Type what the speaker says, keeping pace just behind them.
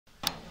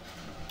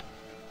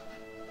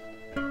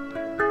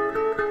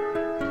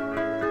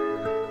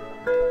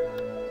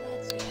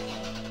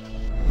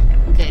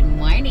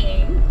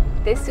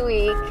This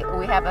week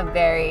we have a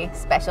very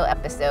special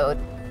episode.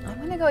 I'm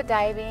gonna go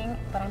diving,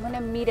 but I'm gonna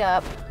meet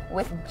up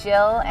with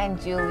Jill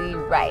and Julie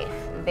Riffe.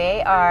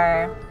 They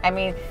are,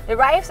 the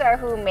Riffes are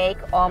who make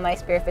all my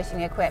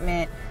spearfishing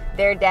equipment.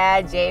 Their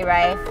dad, Jay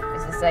Riffe,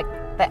 is just like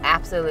the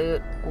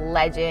absolute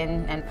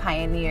legend and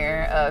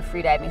pioneer of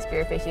freediving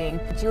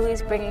spearfishing.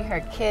 Julie's bringing her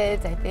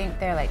kids. I think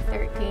they're like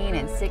 13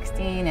 and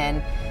 16,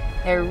 and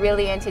they're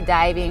really into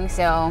diving,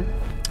 so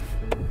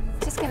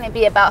it's just gonna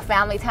be about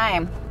family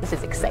time. This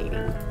is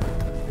exciting.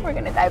 We're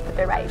gonna dive with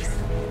the Riffes.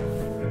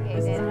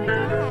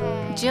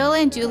 Jill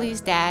and Julie's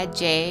dad,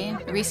 Jay,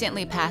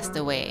 recently passed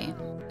away.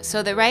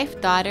 So the Riffe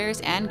daughters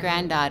and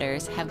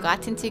granddaughters have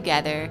gotten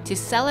together to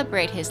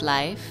celebrate his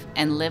life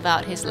and live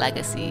out his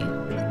legacy.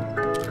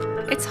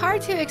 It's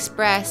hard to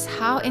express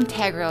how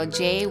integral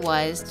Jay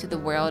was to the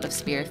world of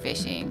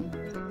spearfishing.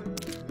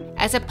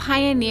 As a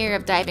pioneer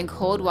of diving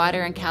cold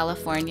water in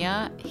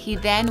California, he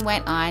then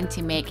went on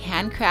to make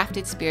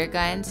handcrafted spear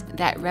guns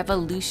that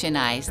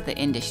revolutionized the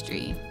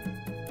industry.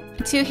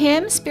 To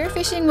him,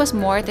 spearfishing was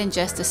more than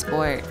just a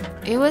sport.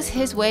 It was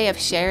his way of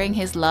sharing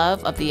his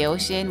love of the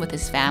ocean with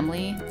his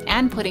family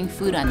and putting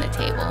food on the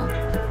table.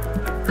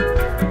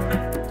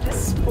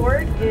 This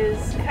sport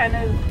is kind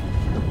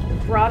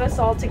of brought us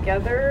all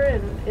together,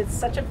 and it's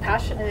such a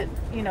passionate,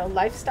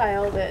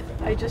 lifestyle that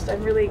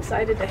I'm really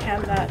excited to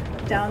hand that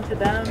down to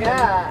them.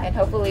 Yeah, and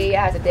hopefully,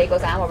 as the day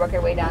goes on, we'll work our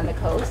way down the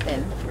coast,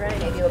 and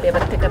maybe we'll be able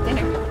to pick up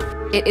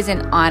dinner. It is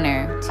an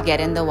honor to get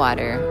in the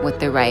water with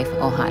the Riffe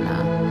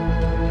Ohana.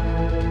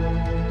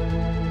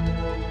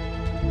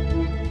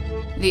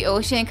 The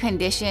ocean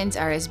conditions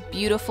are as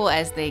beautiful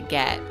as they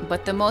get,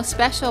 but the most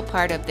special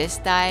part of this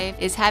dive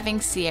is having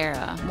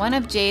Sierra, one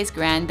of Jay's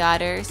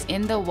granddaughters,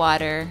 in the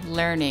water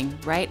learning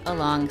right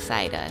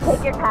alongside us.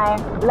 Take your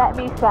time, let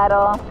me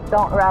settle,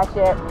 don't rush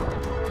it.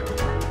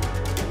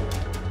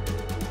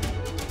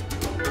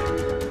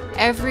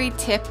 Every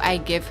tip I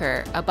give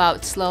her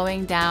about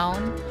slowing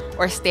down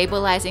or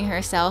stabilizing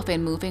herself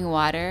in moving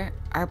water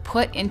are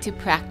put into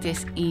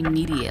practice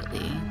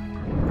immediately.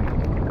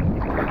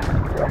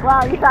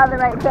 Wow, you found the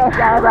right fish.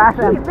 That was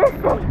awesome.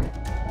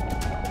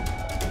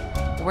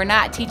 We're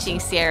not teaching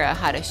Sierra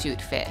how to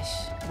shoot fish.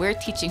 We're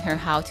teaching her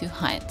how to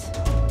hunt.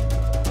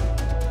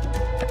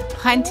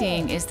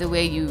 Hunting is the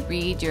way you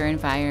read your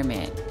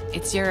environment.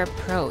 It's your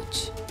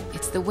approach.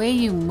 It's the way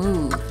you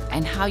move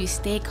and how you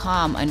stay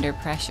calm under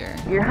pressure.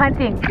 You're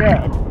hunting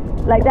good.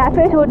 Like that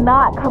fish would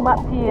not come up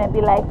to you and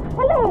be like,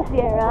 "Hello,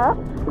 Sierra.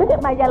 Look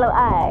at my yellow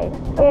eye."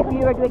 If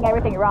you were doing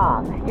everything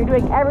wrong. You're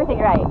doing everything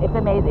right. It's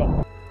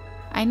amazing.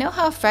 I know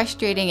how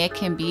frustrating it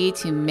can be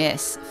to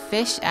miss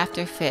fish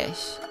after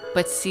fish,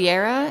 but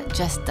Sierra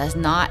just does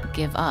not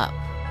give up.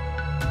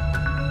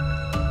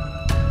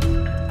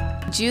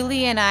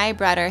 Julie and I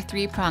brought our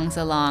 3 prongs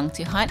along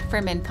to hunt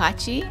for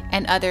menpachi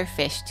and other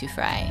fish to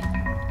fry.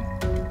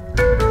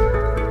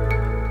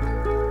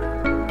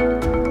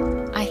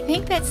 I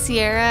think that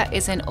Sierra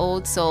is an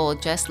old soul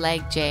just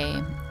like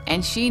Jay,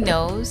 and she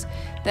knows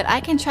that I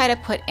can try to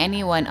put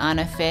anyone on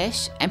a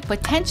fish and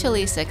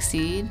potentially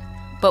succeed,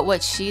 but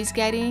what she's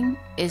getting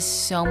is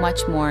so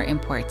much more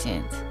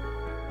important.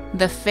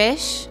 The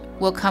fish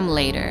will come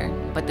later,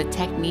 but the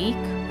technique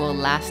will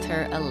last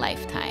her a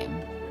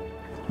lifetime.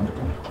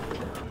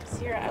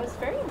 Sierra, I was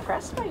very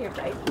impressed by your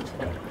diving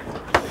today.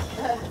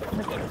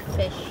 Look at the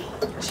fish.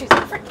 She's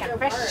a freaking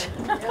fish.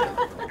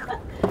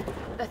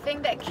 The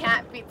thing that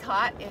can't be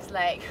taught is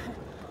like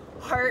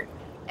heart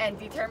and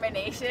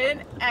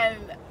determination, and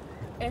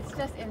it's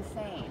just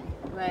insane.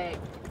 Like,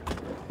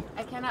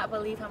 I cannot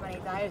believe how many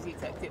dives you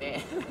took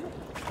today.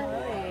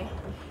 Really?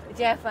 Did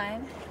you have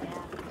fun?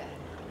 Yeah.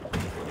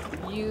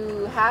 Good.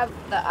 You have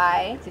the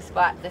eye to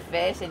spot the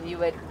fish, and you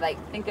would like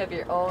think of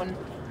your own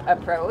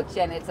approach,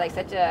 and it's like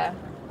such a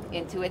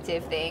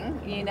intuitive thing,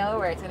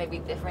 where it's going to be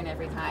different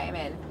every time.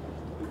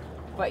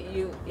 But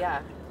you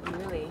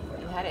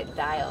had it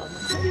dialed.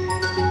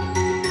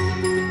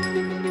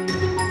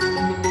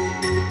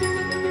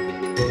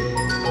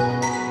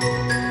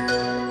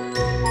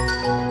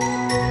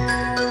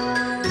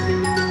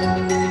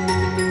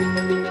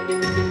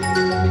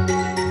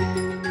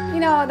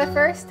 The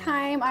first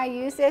time I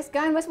used this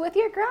gun was with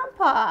your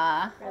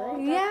grandpa.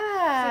 Really? Yeah.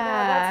 So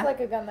that's like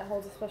a gun that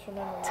holds a special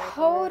memory.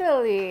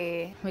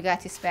 Totally. We got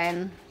to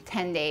spend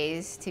 10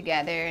 days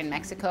together in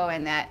Mexico,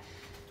 and that,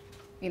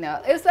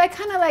 it was like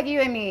kind of like you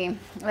and me.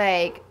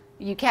 Like,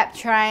 you kept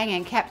trying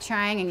and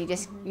you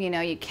just,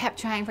 you kept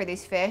trying for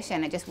these fish,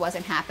 and it just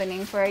wasn't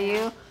happening for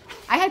you.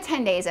 I had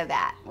 10 days of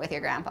that with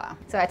your grandpa.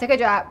 So I took a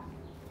drop.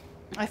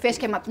 A fish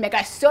came up to me. I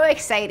got so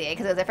excited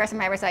because it was the first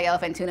time I ever saw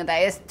yellowfin tuna that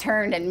I just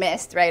turned and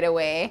missed right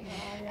away.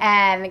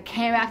 And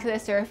came back to the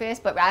surface,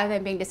 but rather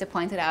than being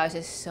disappointed, I was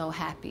just so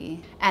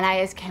happy. And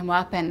I just came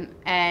up,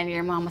 and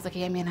your mom was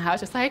looking at me, and I was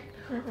just like,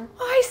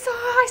 I saw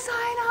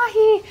an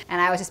ahi.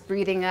 And I was just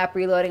breathing up,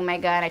 reloading my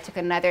gun. I took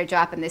another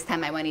drop, and this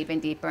time I went even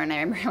deeper, and I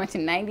remember I went to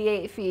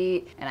 98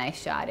 feet, and I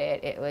shot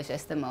it. It was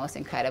just the most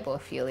incredible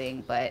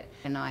feeling, but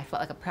I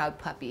felt like a proud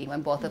puppy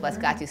when both of us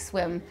got to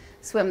swim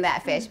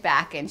that fish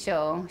back and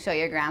show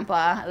your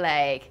grandpa.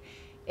 Like,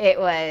 it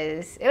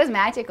was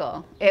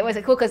magical. It was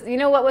cool because you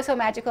know what was so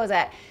magical is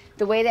that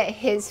the way that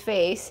his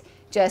face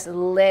just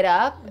lit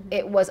up,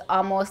 it was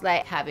almost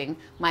like having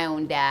my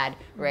own dad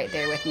right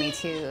there with me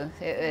too.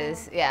 It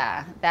was,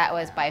 yeah, that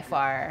was by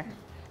far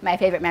my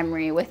favorite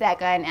memory with that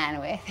gun and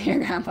with your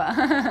grandpa. I'm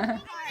not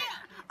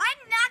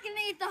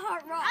gonna eat the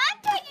heart raw. I'm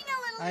taking a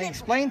little I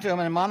explained to him,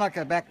 and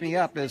Monica backed me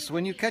up, is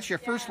when you catch your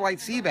first white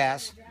sea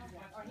bass,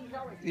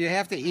 you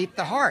have to eat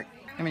the heart.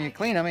 I mean, you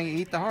clean them and you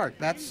eat the heart.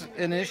 That's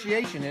an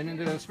initiation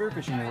into the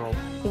spearfishing world.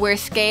 We're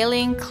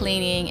scaling,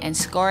 cleaning, and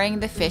scoring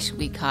the fish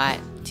we caught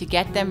to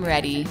get them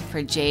ready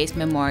for Jay's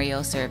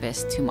memorial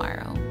service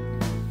tomorrow.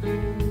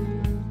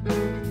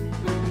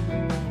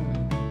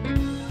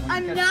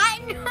 I'm not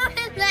doing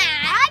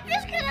that. I'm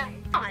just gonna.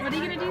 What are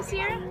you gonna do,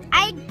 Sierra?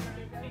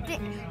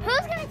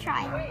 Who's gonna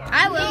try it?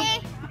 I will.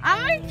 I'm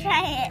gonna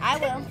try it. I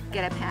will.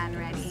 Get a pan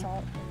ready.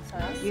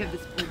 We have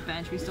this big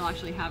bench. We still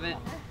actually have it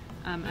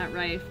at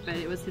Riffe, but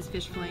it was his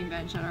fish filleting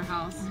bench at our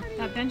house.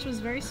 That bench was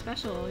very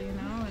special, you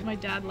know. And my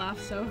dad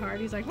laughed so hard.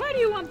 He's like, "Why do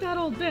you want that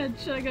old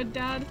bench?" I go,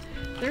 "Dad,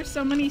 there's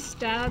so many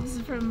stabs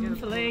from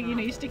filleting. You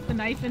know, you stick the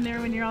knife in there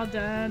when you're all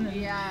done." And,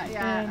 Yeah.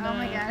 and, Oh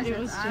my gosh, it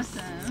was that's just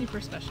awesome.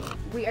 super special.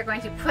 We are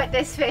going to put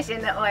this fish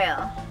in the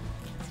oil.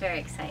 It's very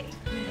exciting.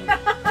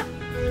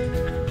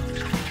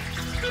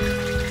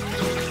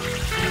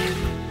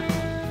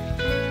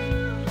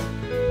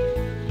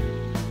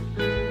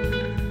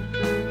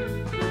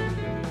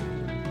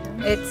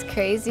 It's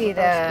crazy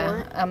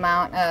the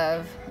amount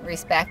of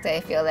respect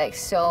I feel like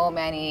so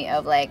many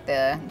of like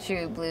the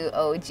true blue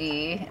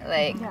OG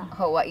like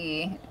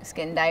Hawai'i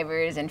skin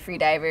divers and free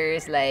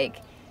divers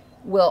like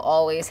will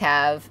always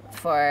have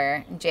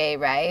for Jay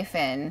Riffe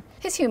and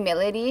his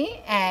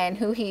humility and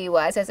who he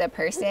was as a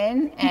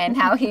person and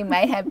how he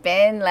might have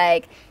been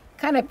like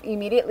kind of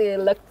immediately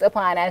looked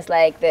upon as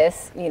like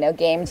this, you know,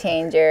 game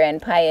changer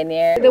and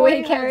pioneer. The way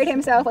he carried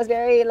himself was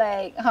very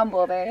like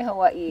humble, very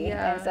Hawaii.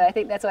 Yeah. And so I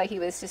think that's why he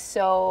was just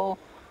so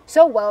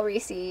well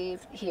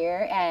received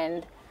here,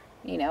 and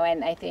you know,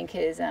 and I think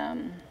his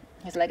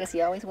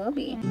legacy always will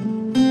be.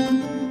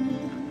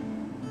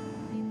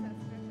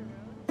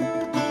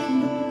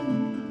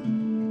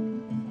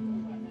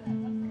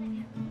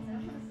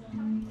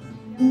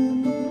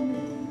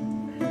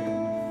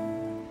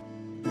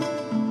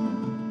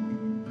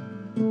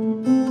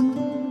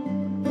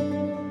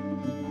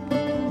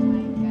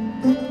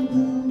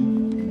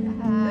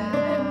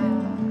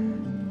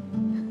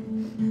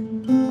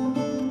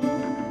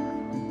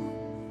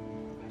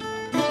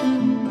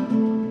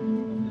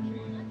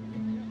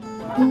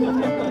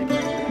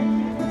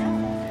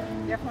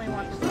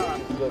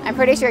 I'm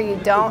pretty sure you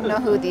don't know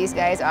who these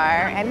guys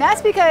are, and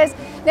that's because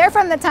they're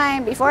from the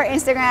time before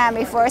Instagram,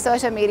 before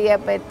social media,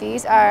 but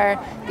these are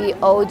the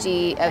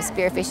OG of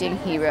spearfishing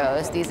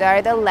heroes. These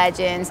are the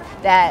legends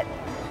that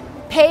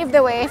paved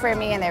the way for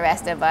me and the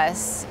rest of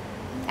us,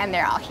 and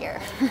they're all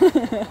here. 2, 3,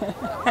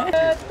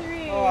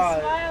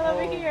 smile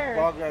over here.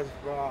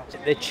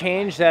 The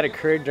change that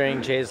occurred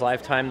during Jay's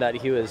lifetime that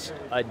he was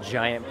a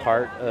giant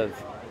part of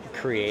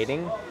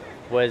creating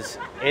was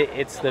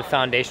it's the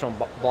foundational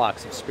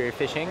blocks of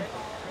spearfishing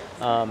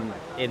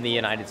in the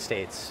United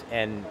States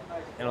and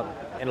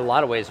in a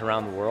lot of ways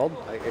around the world.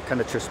 It kind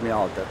of trips me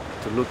out that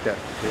to look at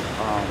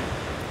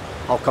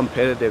how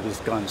competitive these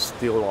guns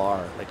still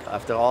are. Like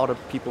after all the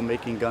people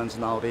making guns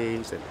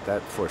nowadays,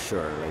 that for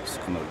sure like, it's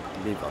gonna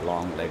leave a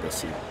long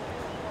legacy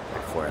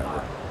like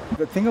forever.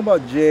 The thing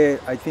about Jay,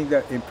 I think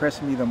that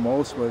impressed me the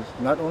most was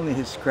not only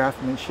his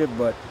craftsmanship,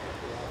 but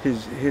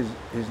his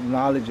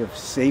knowledge of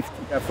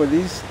safety. For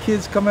these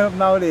kids coming up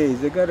nowadays,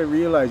 they got to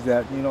realize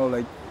that, you know,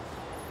 like,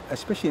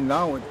 especially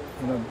now with,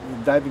 you know,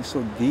 diving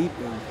so deep,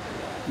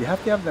 you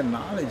have to have the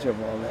knowledge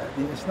of all that.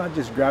 It's not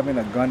just grabbing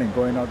a gun and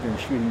going out there and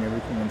shooting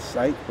everything in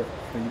sight, but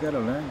you got to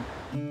learn.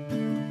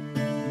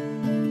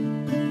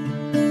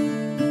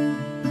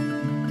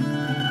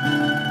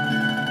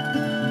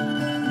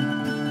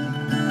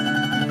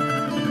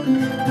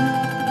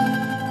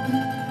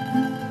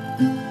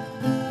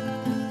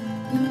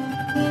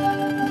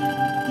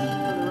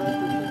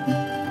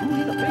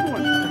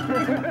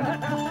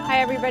 Hi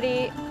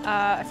everybody,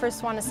 I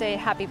first want to say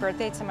happy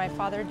birthday to my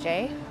father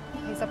Jay.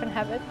 He's up in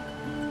heaven,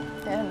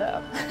 and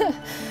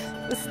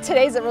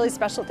today's a really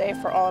special day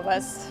for all of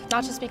us.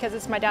 Not just because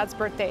it's my dad's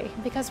birthday,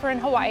 because we're in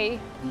Hawaii,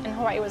 and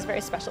Hawaii was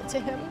very special to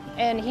him.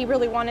 And he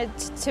really wanted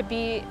to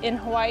be in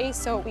Hawaii,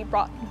 so we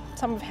brought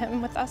some of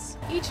him with us.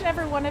 Each and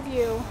every one of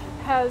you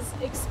has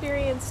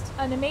experienced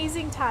an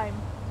amazing time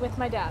with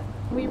my dad.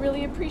 We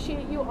really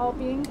appreciate you all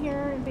being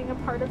here and being a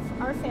part of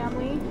our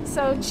family.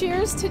 So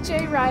cheers to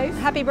Jay Riffe.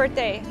 Happy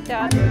birthday,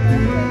 Dad. Happy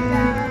birthday,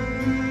 Dad.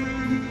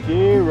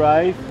 Jay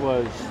Riffe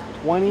was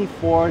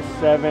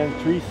 24/7,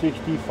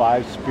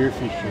 365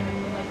 spearfishing,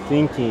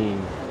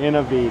 thinking,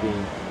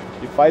 innovating.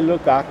 If I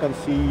look back and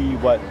see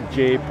what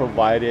Jay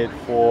provided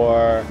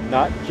for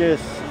not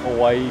just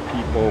Hawaii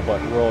people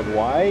but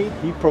worldwide,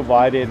 he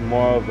provided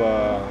more of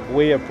a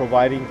way of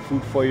providing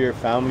food for your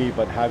family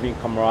but having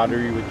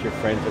camaraderie with your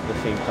friends at the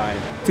same time.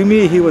 To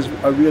me, he was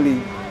a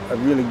really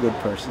good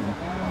person.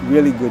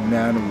 really good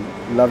man.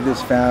 Loved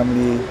his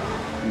family,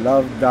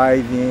 loved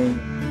diving.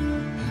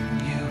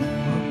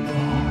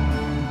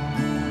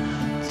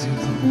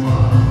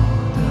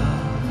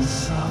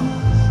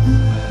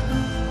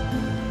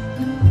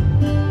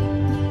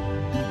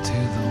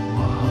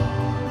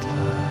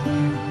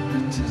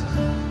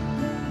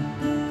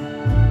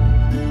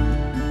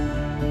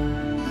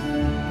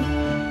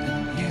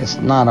 It's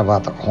not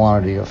about the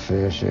quantity of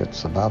fish,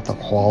 it's about the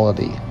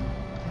quality.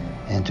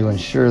 And to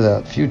ensure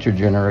that future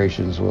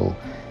generations will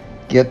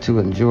get to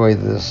enjoy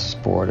this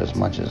sport as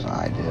much as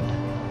I did.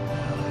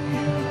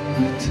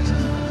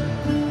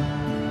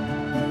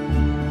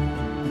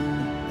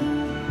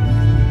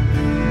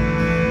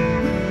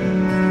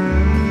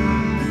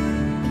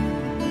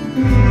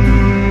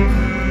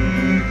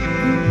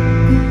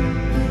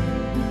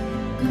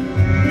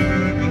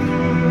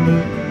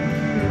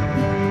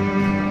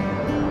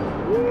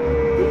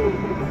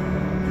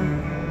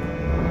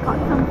 Caught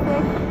some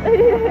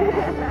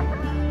fish.